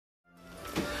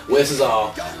Wes is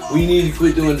all, we need to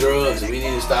quit doing drugs and we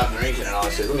need to stop drinking and all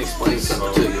that shit. Let me explain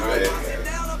something to you, right?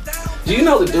 Do you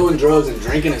know that doing drugs and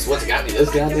drinking is what's got me this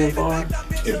goddamn far?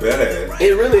 It better.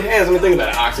 It really has. I mean, think about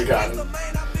it.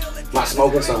 Oxycontin, my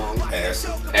smoking song,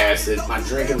 acid, my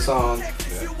drinking song.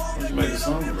 Yeah. You make a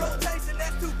song about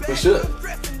it. We should.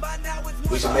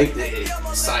 We should make the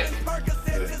psych.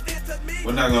 Yeah.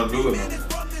 We're not gonna do it no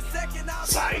more.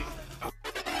 Psych.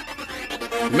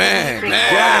 Man,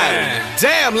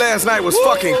 damn, last night was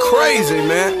fucking crazy,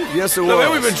 man. Yes, it was.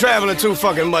 Man, we've been traveling too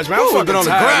fucking much, man. I'm fucking on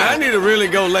the grind. I need to really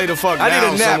go lay the fuck down. I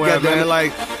need a nap, man.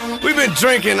 Like, we've been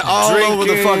drinking all over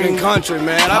the fucking country,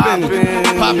 man. I've been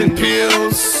popping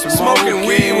pills, smoking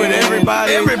weed with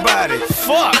everybody.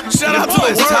 Fuck. Shout out to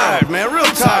the world, man. Real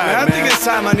talk, man. I think it's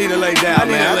time I need to lay down,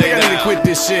 man. I think I need to quit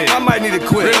this shit. I might need to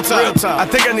quit. Real talk. I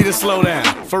think I need to slow down.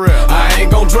 For real. I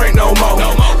ain't gon' drink no more.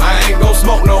 I ain't gon'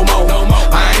 smoke no more.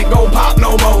 I ain't gon' pop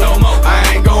no more.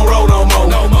 I ain't gon' roll no more.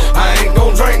 I ain't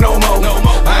gon' drink no more.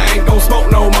 I ain't gon'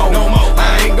 smoke no more.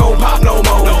 I ain't gon' pop no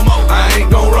more. I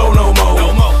ain't gon' roll no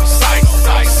more. Psych,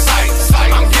 psych, psych,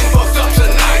 psych. I'm getting fucked up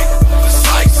tonight.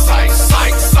 Psych, psych,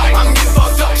 psych, psych. I'm getting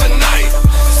fucked up tonight.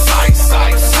 Psych,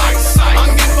 psych, psych, psych.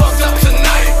 I'm getting fucked up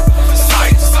tonight.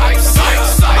 Psych, psych, psych,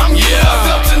 psych. I'm getting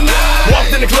fucked up tonight.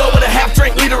 Walked in the club with a half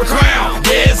drink, leader a crown.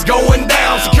 Yeah, it's going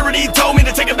down. Security told me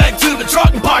to take it back to the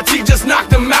truck and party just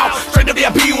knocked him out. Straight to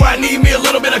VIP where I need me a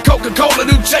little bit of Coca-Cola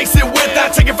to chase it with. I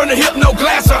take it from the hip, no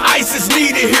glass or ice is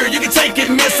needed here. You can take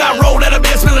it, miss. I rolled out of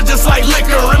bed smelling just like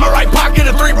liquor. In my right pocket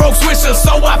a 3 broke swisher.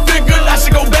 So I figured I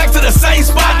should go back to the same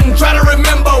spot and try to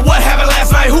remember what happened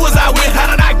last night. Who was I with?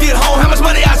 How did I get home? How much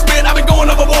money I spent? I've been going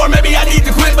overboard. Maybe I need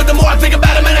to quit. But the more I think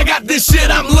about it, man, I got this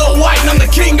shit. I'm Lil White and I'm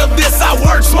the king of this. I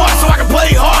work smart so I can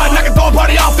play hard. And I can throw a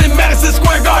party off in Madison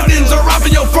Square Gardens or off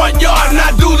in your front yard. And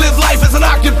I do live life as an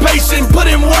occupation, put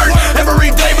in work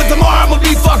every day. But tomorrow I'ma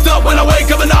be fucked up when I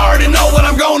wake up and I already know what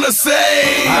I'm gonna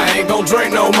say. I ain't gon'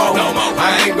 drink no more.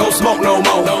 I ain't gon' smoke no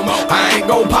more. I ain't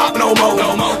gon' pop no more.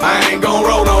 I ain't gon'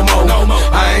 roll no more.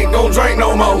 I ain't gon' drink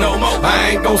no more.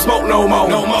 I ain't gon' smoke no more.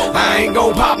 I ain't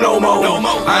gon' pop no more.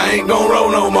 I ain't gon'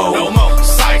 roll no more.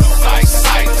 Psych, psych,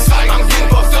 psych, psych. I'm getting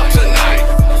fucked up tonight.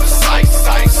 Psych,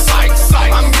 psych, psych,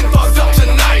 psych. I'm getting fucked up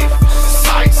tonight.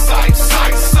 Psych, psych,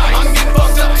 psych, psych. I'm getting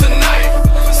fucked up tonight.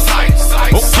 Psych,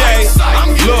 psych, psych, psych.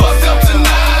 I'm getting fucked up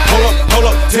tonight. Hold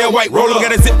up, tail white roller.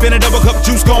 Got a zip in a double cup,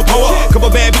 juice gon' pour up. Couple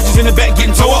bad bitches in the back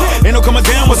getting tore up. Ain't no coming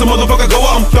down once a motherfucker go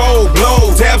up. I'm throw,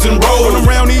 blow, tabs and roll. When I'm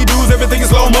around these dudes, everything is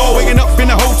slow-mo. Waking up in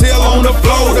the hotel on the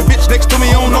floor. The bitch next to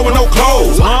me on no with no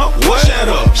clothes. Huh? What? Shut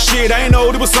up. Shit, I ain't know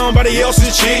it was somebody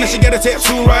else's chick. Now she got a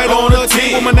tattoo right on her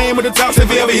teeth with my name at the top,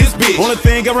 if ever his bitch. Only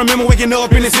thing I remember waking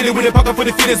up in the city with a pocket for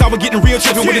the fittest. I was getting real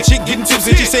trippin' with a chick getting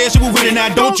tipsy. She said she was with it. Now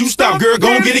don't you stop, girl,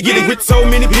 gon' get it. With so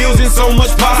many pills and so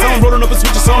much pop. Some rolling up a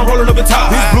switch, some rolling up a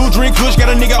top. This blue drink kush got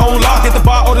a nigga on lock. At the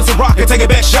bar, order some rock and take it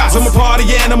back shots. I'm a party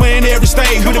animal in every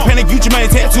state. With a panic Gucci Mane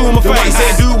tattoo on my face.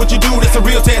 Said do what you do, that's a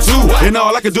real tattoo. And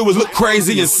all I can do is look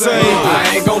crazy and say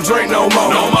I ain't gon' drink no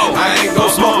more. I ain't gon'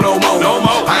 smoke no more.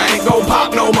 I ain't gon'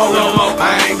 pop no more.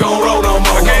 I ain't gon' roll no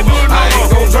more. I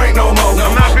ain't gon' drink no more.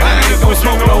 I ain't gon'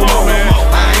 smoke no more.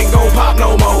 I ain't gon' pop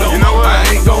no more. I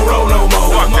ain't gon' roll no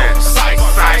more. Psych,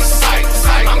 psych, psych,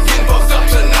 psych. I'm getting fucked up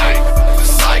tonight.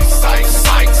 Psych, psych,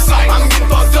 psych, psych. I'm getting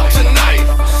fucked up tonight.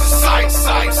 Psych,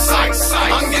 psych, psych,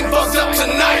 psych. I'm getting fucked up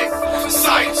tonight.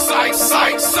 Psych, psych,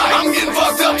 psych, psych. I'm getting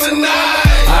fucked up tonight.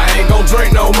 I ain't gon'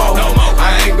 drink no more.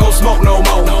 I ain't gon' smoke no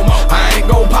more. I ain't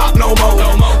gon' pop no more.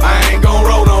 I ain't gon'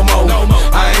 roll no more.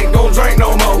 I ain't gon' drink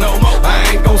no more.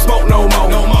 I ain't gon' smoke no more.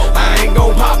 I ain't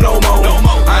gon' pop no more.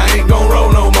 I ain't gon'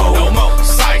 roll no more.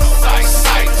 Psych, psych,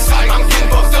 psych, psych. I'm getting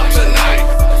fucked up tonight.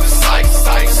 Psych,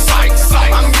 psych, psych,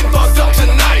 psych. I'm getting fucked up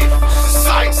tonight.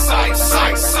 Psych, psych,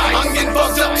 psych, psych. I'm getting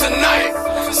fucked up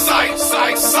tonight. Psych,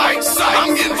 psych, psych, psych.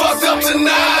 I'm getting fucked up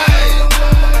tonight.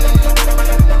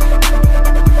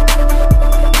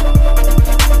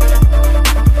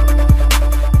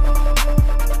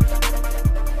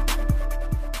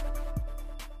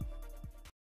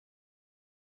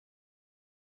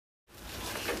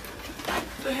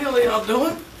 What the hell are y'all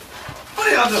doing? What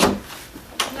are y'all doing?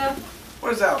 Nothing.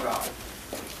 Where's alcohol?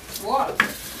 It's water.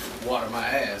 Water my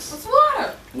ass. What's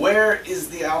water? Where is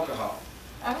the alcohol?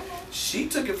 I don't know. She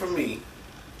took it from me.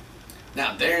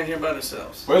 Now they're in here by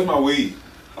themselves. Where's my weed?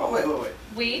 Oh, wait.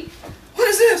 Weed? What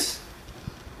is this?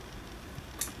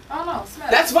 I don't know. Smell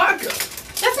it. That's vodka.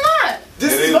 That's not.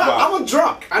 This It is is vodka. vodka. I'm a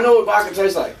drunk. I know what vodka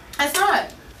tastes like. That's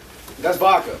not. That's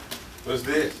vodka. What's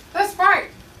this? That's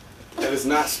Sprite. That is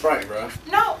not Sprite, bro.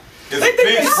 No. It's They think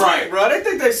they big slick, bro. They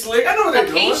think they slick. I know what they're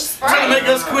doing. peach Trying to make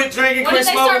us quit drinking, When quit did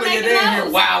they start smoking, and making then you're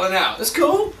those? wilding out. It's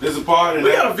cool. There's a part in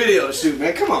We that. got a video to shoot,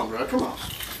 man. Come on, bro. Come on.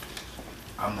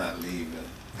 I'm not leaving.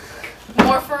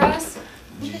 More for us?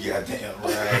 You goddamn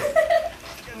right.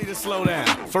 I need to slow down.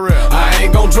 For real. I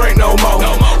ain't gon' drink no more.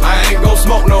 I ain't gon'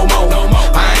 smoke no more.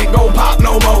 I ain't gon' pop no